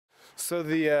So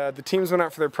the teams went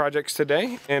out for their projects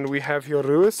today, and we have here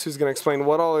Ruis, who's going to explain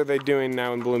what all are they doing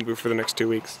now in Bulembu for the next 2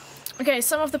 weeks. Okay,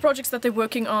 some of the projects that they're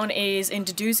working on is in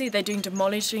Duduzi. They're doing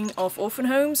demolishing of orphan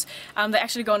homes. They're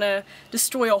actually going to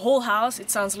destroy a whole house. It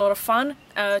sounds a lot of fun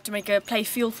to make a play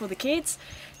field for the kids.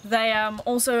 They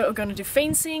also are going to do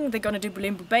fencing. They're going to do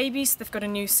Bulembu babies. They've got a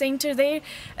new center there,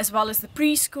 as well as the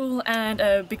preschool and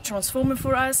a big transformer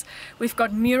for us. We've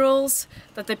got murals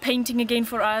that they're painting again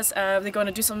for us. They're going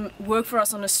to do some work for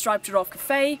us on a striped giraffe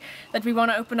cafe that we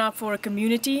want to open up for a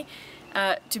community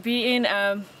to be in.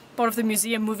 Part of the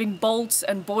museum, moving bolts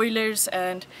and boilers,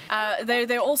 and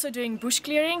they're also doing bush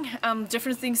clearing,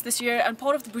 different things this year. And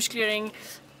part of the bush clearing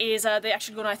is they're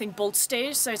actually going to, I think, bolt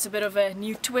stairs, so it's a bit of a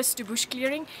new twist to bush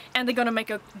clearing. And they're going to make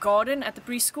a garden at the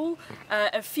preschool,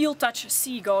 a field touch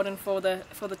sea garden for the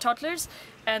toddlers.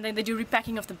 And then they do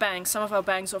repacking of the banks. Some of our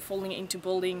banks are falling into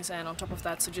buildings, and on top of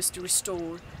that, so just to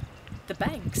restore the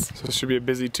banks. So this should be a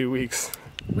busy 2 weeks.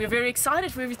 We're very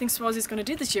excited for everything Swazi is going to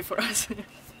do this year for us.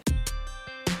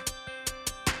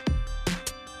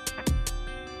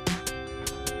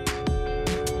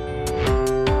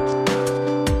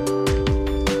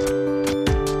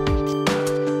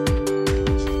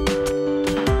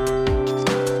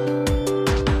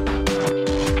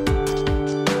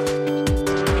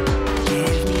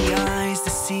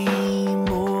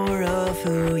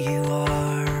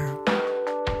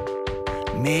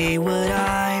 May what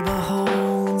I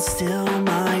behold still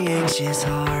my anxious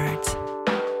heart.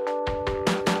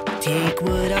 Take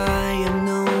what I have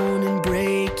known and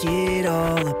break it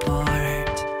all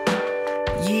apart.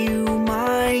 You,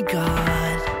 my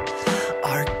God,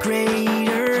 are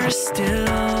greater still.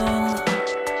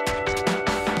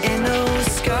 And no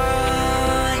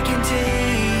sky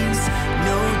contains,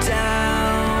 no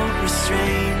doubt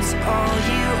restrains all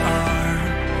you are.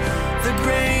 The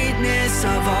greatness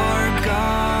of our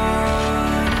God.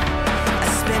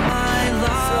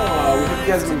 We hope you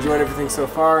guys have enjoyed everything so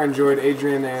far. Enjoyed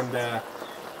Adrian and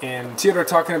Theodore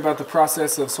talking about the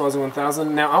process of Swazi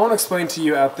 1000. Now I want to explain to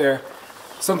you out there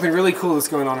something really cool that's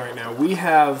going on right now. We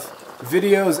have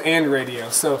videos and radio.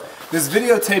 So this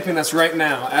videotaping us right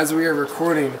now as we are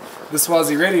recording the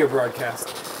Swazi radio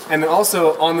broadcast. And then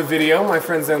also on the video, my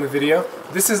friends on the video,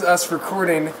 this is us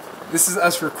recording the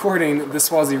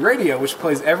Swazi radio, which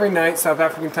plays every night, South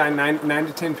African time, 9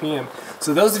 to 10 p.m.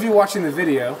 So those of you watching the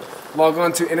video, log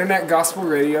on to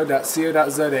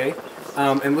internetgospelradio.co.za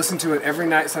and listen to it every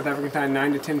night, South African time,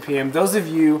 9 to 10 p.m. Those of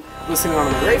you listening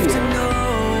on the radio,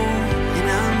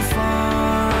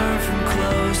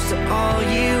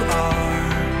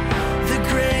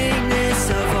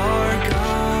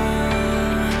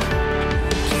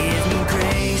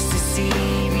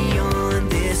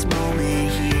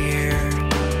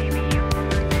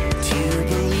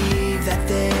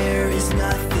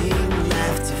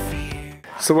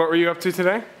 So what were you up to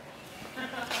today?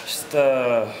 Just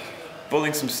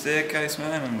pulling some staircase,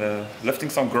 man, and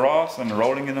lifting some grass and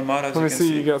rolling in the mud, as you can see. Let me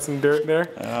see, you got some dirt there.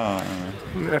 Oh,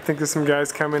 I think there's some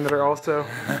guys coming that are also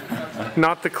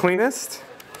not the cleanest.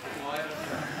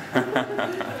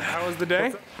 How was the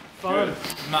day? Fun.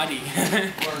 Muddy.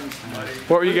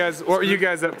 What were you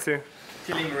guys up to?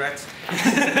 Killing rats.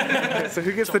 So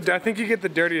who gets I think you get the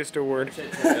dirtiest award.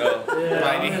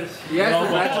 Yeah. Yes, the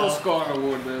battle score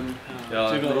award then.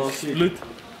 Blood.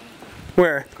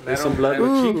 Where? There's some blood.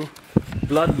 Ooh.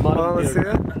 Blood, mud. Oh, let's see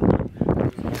it.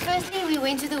 Firstly, we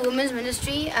went to the women's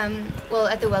ministry,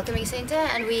 at the welcoming center,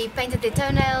 and we painted their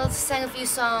toenails, sang a few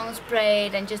songs,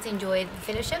 prayed, and just enjoyed the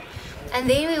fellowship. And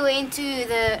then we went to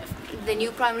the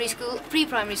new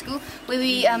pre-primary school, where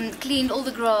we cleaned all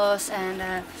the grass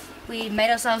and we made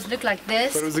ourselves look like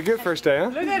this. But it was a good first day, huh?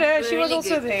 Look at her, she was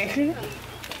also there.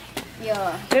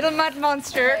 Yeah. Little mud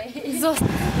monster.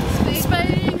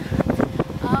 Spraying,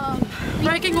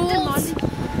 breaking walls.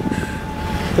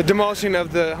 The demolishing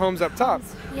of the homes up top.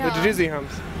 Yeah. The Duduzi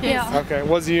homes. Yeah. Okay,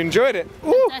 you enjoyed it?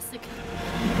 Ooh. Fantastic.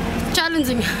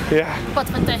 Challenging, Yeah. but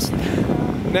fantastic.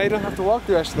 Now you don't have to walk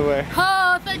the rest of the way.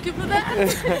 Oh, thank you for that.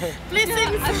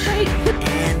 Blessings.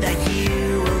 And that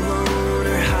you